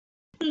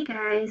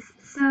guys,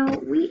 so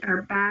we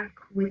are back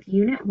with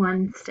Unit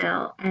 1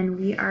 still, and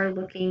we are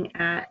looking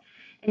at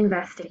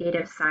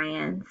investigative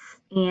science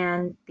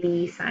and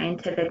the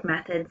scientific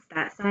methods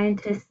that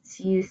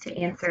scientists use to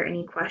answer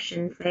any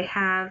questions they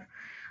have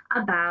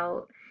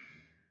about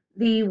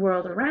the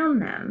world around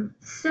them.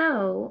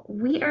 So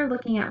we are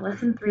looking at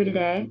Lesson 3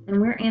 today, and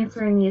we're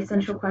answering the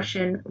essential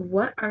question,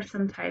 what are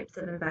some types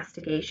of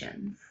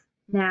investigations?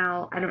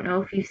 Now, I don't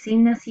know if you've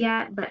seen this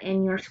yet, but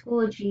in your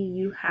Schoology,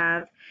 you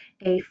have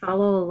a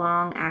follow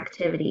along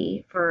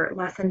activity for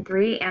Lesson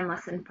 3 and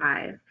Lesson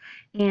 5.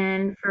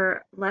 And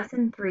for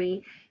Lesson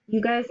 3, you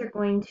guys are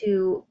going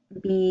to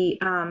be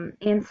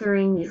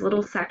answering these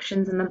little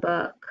sections in the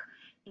book,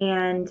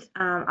 and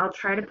I'll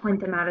try to point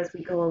them out as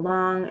we go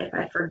along. If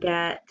I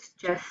forget,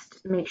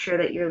 just make sure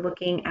that you're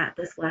looking at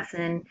this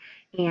lesson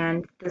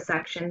and the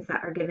sections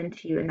that are given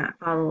to you in that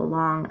follow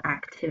along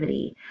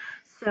activity.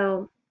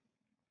 So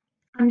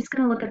I'm just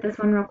going to look at this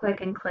one real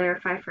quick and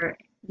clarify for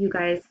you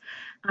guys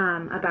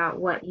about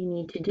what you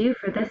need to do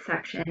for this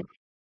section.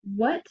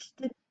 What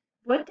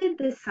did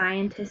this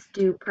scientist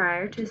do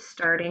prior to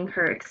starting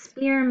her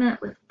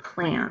experiment with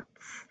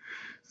plants?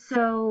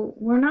 So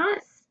we're not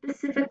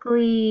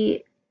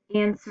specifically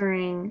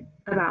answering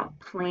about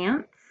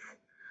plants,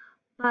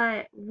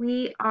 but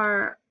we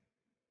are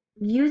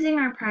using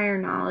our prior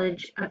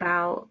knowledge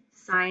about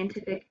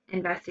scientific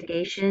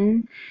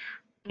investigation,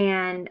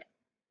 and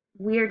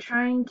we are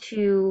trying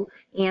to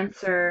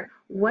answer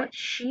what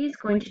she's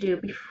going to do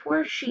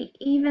before she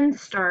even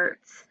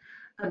starts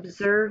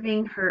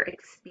observing her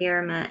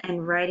experiment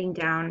and writing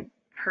down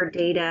her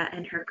data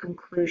and her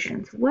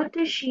conclusions. What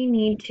does she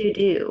need to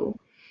do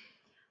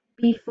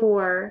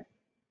before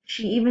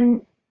she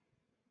even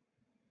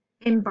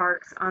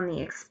embarks on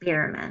the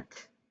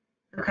experiment?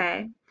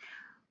 Okay?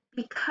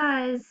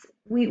 Because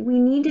we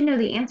need to know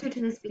the answer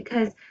to this,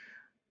 because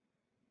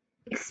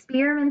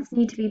experiments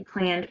need to be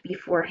planned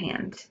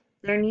beforehand.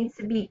 There needs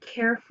to be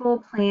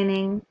careful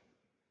planning,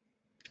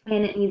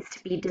 and it needs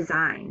to be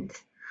designed.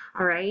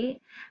 All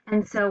right?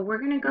 And so we're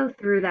going to go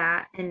through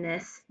that in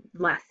this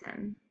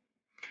lesson.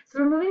 So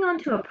we're moving on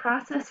to a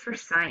process for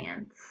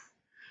science.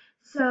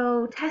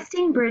 So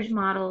testing bridge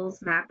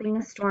models, mapping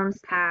a storm's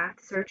path,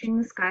 searching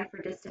the sky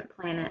for distant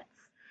planets.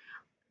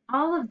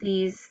 All of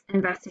these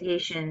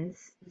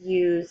investigations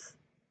use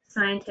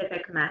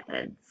scientific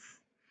methods.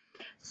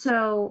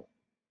 So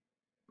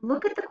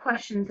look at the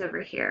questions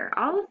over here.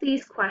 All of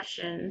these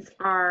questions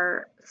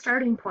are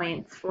starting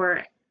points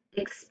for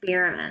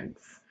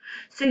experiments.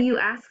 So you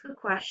ask a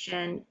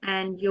question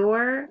and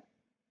you're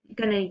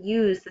going to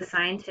use a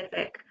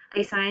scientific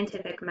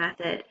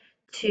method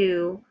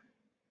to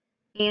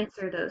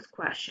answer those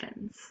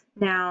questions.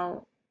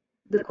 Now,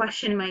 the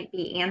question might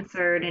be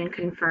answered and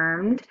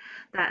confirmed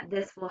that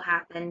this will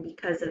happen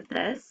because of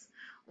this,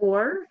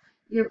 or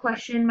your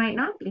question might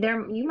not be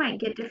there. You might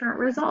get different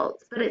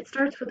results, but it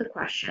starts with a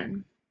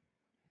question.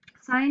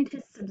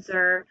 Scientists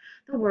observe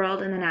the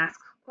world and then ask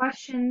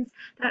questions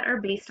that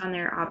are based on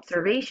their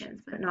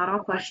observations, but not all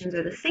questions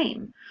are the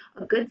same.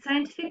 A good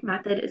scientific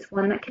method is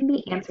one that can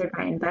be answered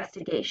by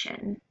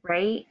investigation,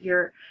 right?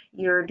 You're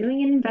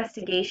doing an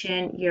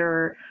investigation,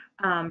 you're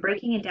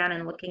breaking it down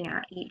and looking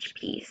at each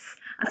piece.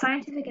 A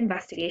scientific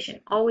investigation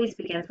always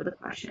begins with a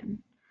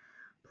question.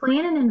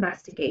 Plan an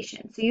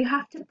investigation. So you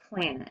have to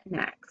plan it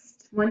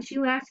next. Once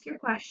you ask your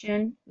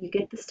question, you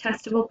get this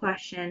testable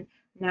question,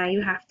 now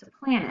you have to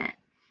plan it.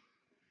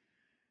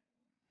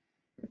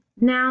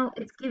 Now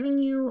it's giving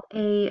you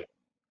a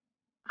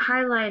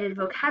highlighted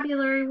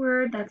vocabulary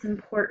word that's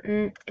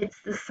important.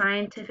 It's the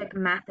scientific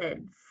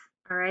methods.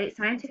 All right,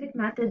 scientific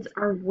methods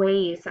are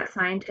ways that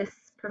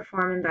scientists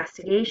perform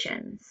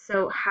investigations.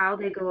 So how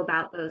they go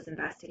about those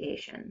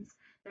investigations.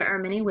 There are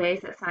many ways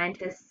that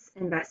scientists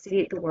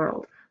investigate the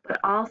world, but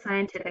all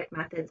scientific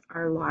methods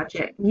are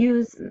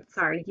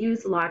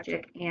use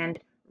logic and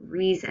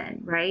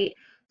reason, right?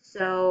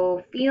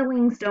 So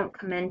feelings don't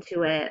come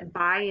into it,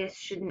 bias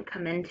shouldn't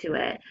come into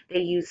it.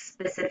 They use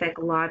specific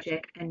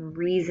logic and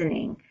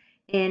reasoning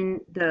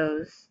in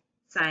those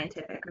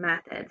scientific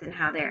methods and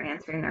how they're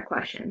answering their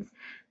questions.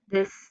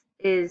 This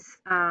is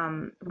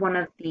one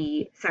of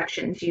the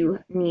sections you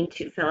need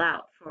to fill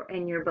out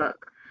in your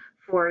book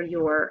for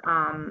your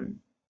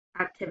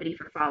activity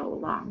for follow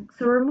along.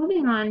 So we're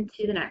moving on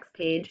to the next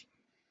page,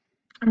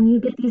 and you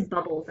get these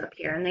bubbles up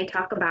here, and they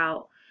talk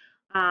about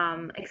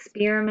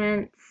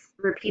experiments,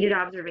 repeated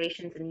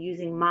observations, and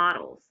using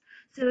models.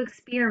 So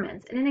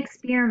experiments. In an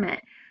experiment,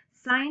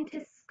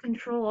 scientists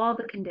control all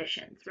the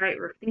conditions, right?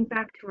 Think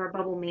back to our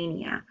bubble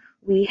mania.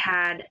 We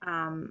had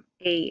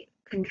a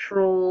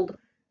controlled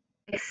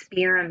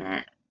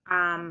experiment.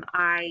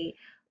 I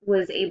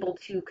was able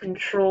to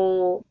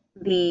control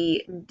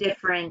the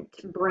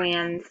different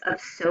brands of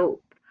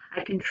soap.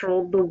 I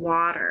controlled the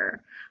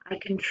water. I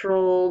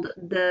controlled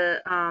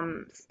the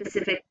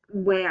specific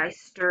way I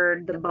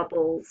stirred the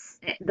bubble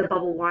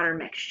water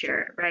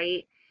mixture,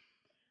 right?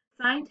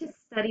 Scientists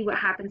study what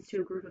happens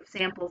to a group of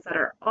samples that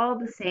are all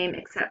the same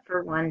except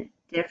for one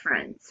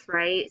difference,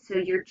 right? So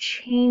you're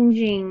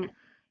changing,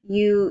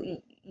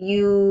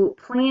 you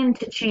plan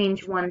to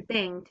change one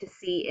thing to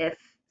see if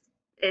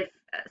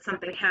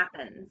something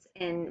happens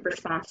in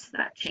response to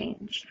that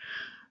change.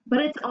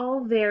 But it's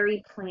all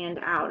very planned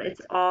out.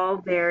 It's all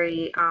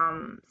very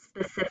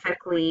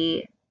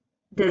specifically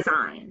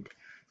designed.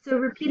 So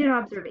repeated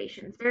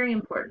observations, very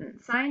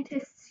important.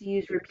 Scientists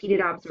use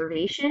repeated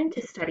observation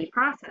to study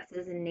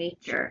processes in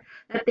nature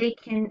that they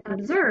can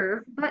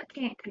observe but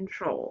can't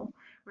control,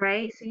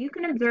 right? So you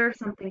can observe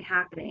something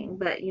happening,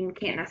 but you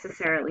can't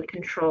necessarily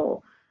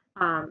control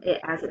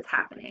it as it's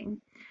happening.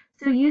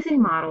 So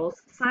using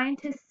models,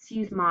 scientists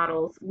use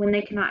models when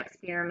they cannot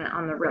experiment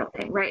on the real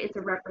thing, right? It's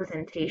a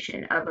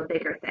representation of a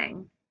bigger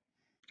thing.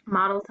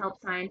 Models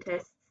help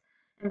scientists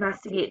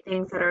investigate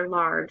things that are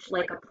large,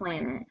 like a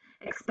planet,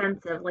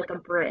 expensive, like a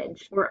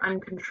bridge, or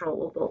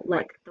uncontrollable,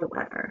 like the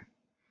weather.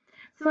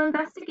 So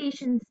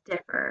investigations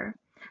differ.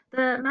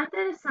 The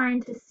method a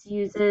scientist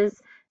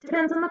uses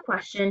depends on the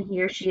question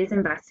he or she is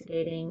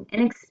investigating.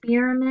 An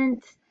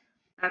experiment,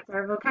 that's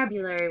our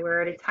vocabulary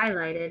word, it's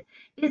highlighted,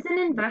 is an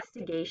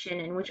investigation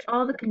in which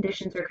all the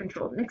conditions are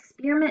controlled. An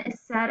experiment is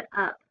set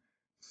up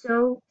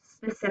so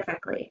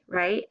specifically,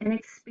 right? An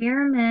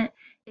experiment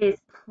is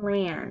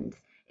planned,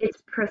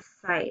 it's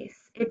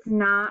precise, it's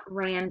not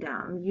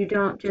random. You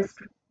don't just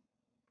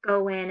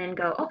go in and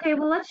go, okay,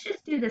 well, let's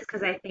just do this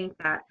because I think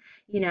that,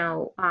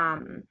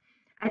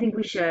 I think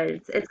we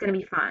should. It's going to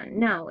be fun.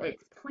 No,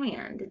 it's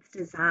planned, it's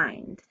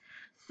designed.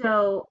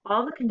 So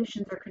all the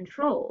conditions are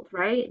controlled,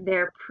 right?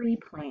 They're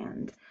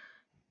pre-planned.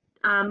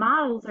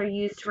 Models are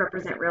used to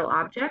represent real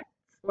objects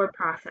or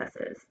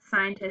processes.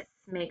 Scientists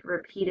make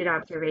repeated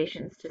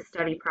observations to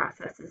study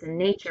processes in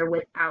nature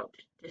without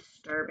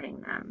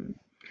disturbing them.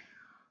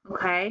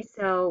 Okay,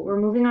 so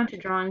we're moving on to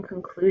drawing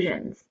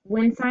conclusions.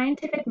 When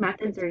scientific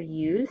methods are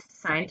used,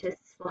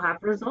 scientists will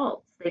have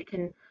results they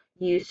can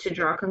use to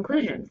draw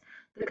conclusions.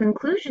 The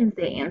conclusions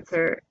they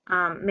answer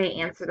may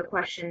answer the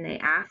question they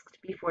asked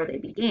before they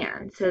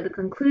began. So the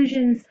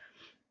conclusions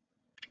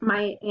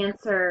might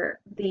answer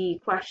the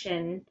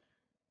question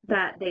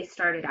that they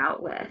started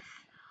out with.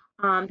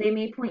 They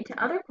may point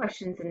to other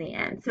questions in the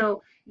end.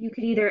 So you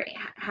could either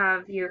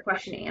have your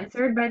question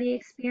answered by the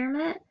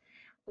experiment,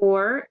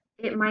 or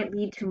it might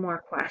lead to more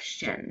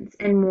questions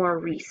and more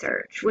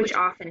research, which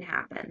often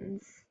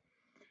happens.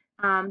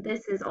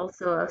 This is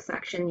also a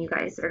section you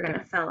guys are going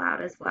to fill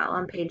out as well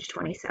on page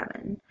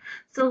 27.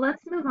 So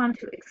let's move on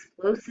to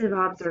explosive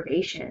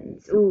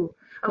observations. Ooh,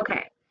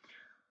 okay.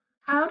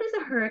 How does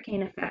a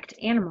hurricane affect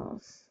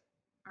animals?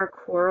 Are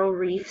coral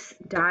reefs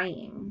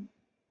dying?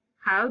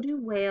 How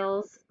do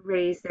whales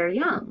raise their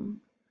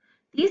young?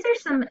 These are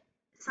some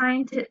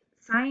science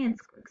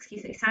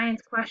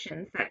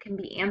questions that can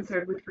be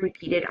answered with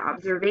repeated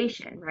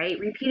observation, right?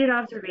 Repeated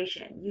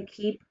observation. You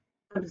keep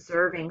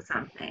observing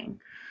something.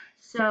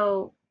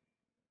 So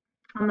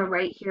on the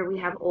right here, we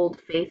have Old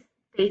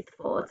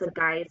Faithful. It's a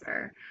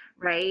geyser,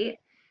 right?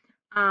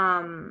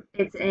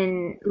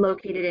 It's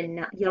located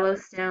in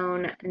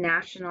Yellowstone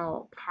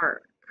National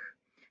Park.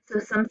 So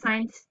some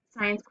science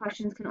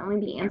questions can only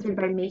be answered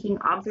by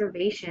making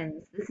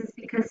observations. This is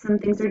because some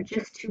things are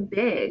just too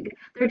big.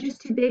 They're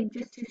just too big,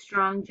 just too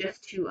strong,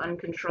 just too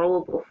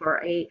uncontrollable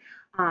for a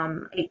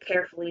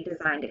carefully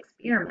designed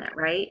experiment,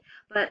 right?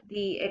 But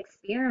the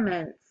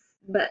experiments,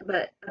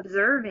 but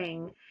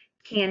observing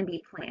can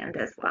be planned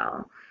as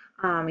well.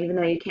 Even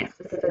though you can't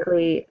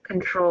specifically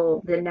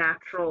control the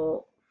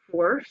natural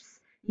force,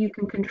 you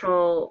can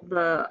control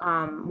the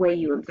way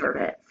you observe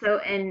it. So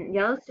in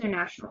Yellowstone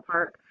National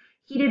Park,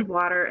 heated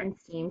water and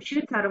steam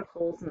shoots out of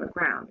holes in the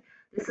ground.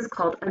 This is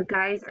called a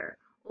geyser.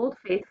 Old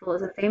Faithful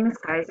is a famous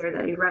geyser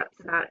that erupts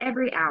about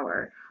every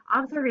hour.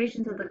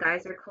 Observations of the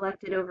geyser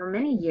collected over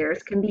many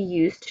years can be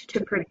used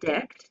to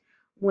predict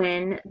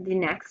when the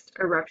next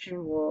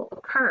eruption will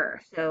occur.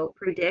 So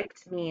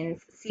predict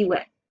means see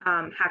what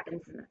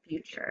happens in the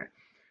future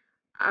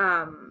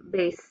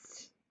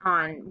based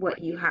on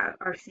what you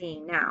are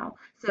seeing now.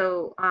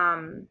 So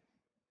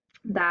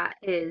that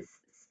is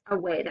a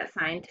way that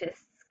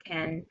scientists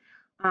can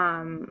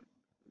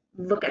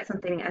look at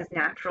something as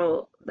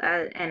natural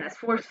and as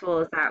forceful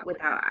as that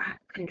without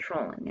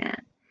controlling it.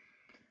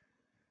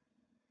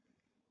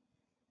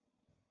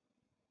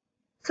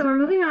 So we're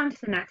moving on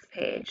to the next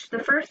page.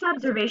 The first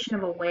observation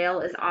of a whale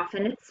is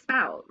often its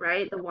spout,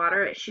 right? The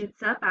water it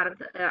shoots up out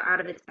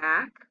of its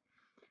back.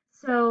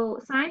 So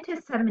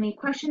scientists have many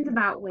questions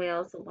about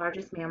whales, the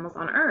largest mammals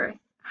on Earth.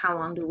 How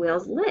long do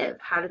whales live?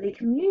 How do they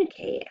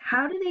communicate?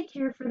 How do they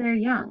care for their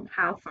young?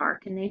 How far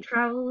can they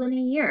travel in a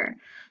year?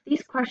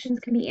 These questions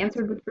can be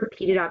answered with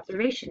repeated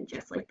observation,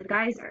 just like the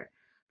geyser.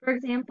 For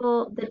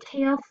example, the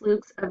tail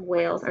flukes of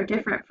whales are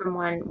different from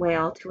one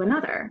whale to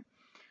another.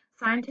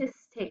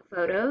 Scientists take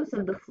photos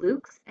of the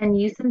flukes and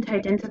use them to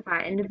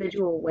identify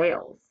individual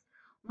whales.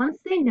 Once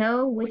they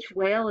know which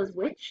whale is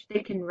which,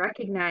 they can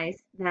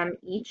recognize them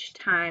each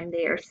time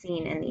they are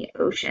seen in the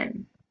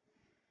ocean.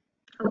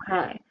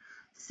 Okay,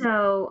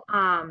 so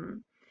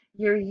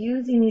you're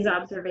using these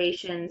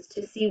observations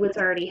to see what's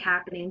already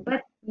happening,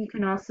 but you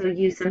can also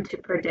use them to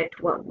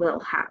predict what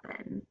will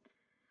happen.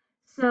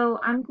 So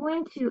I'm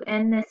going to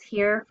end this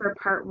here for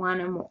part one,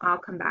 and I'll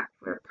come back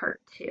for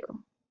part two.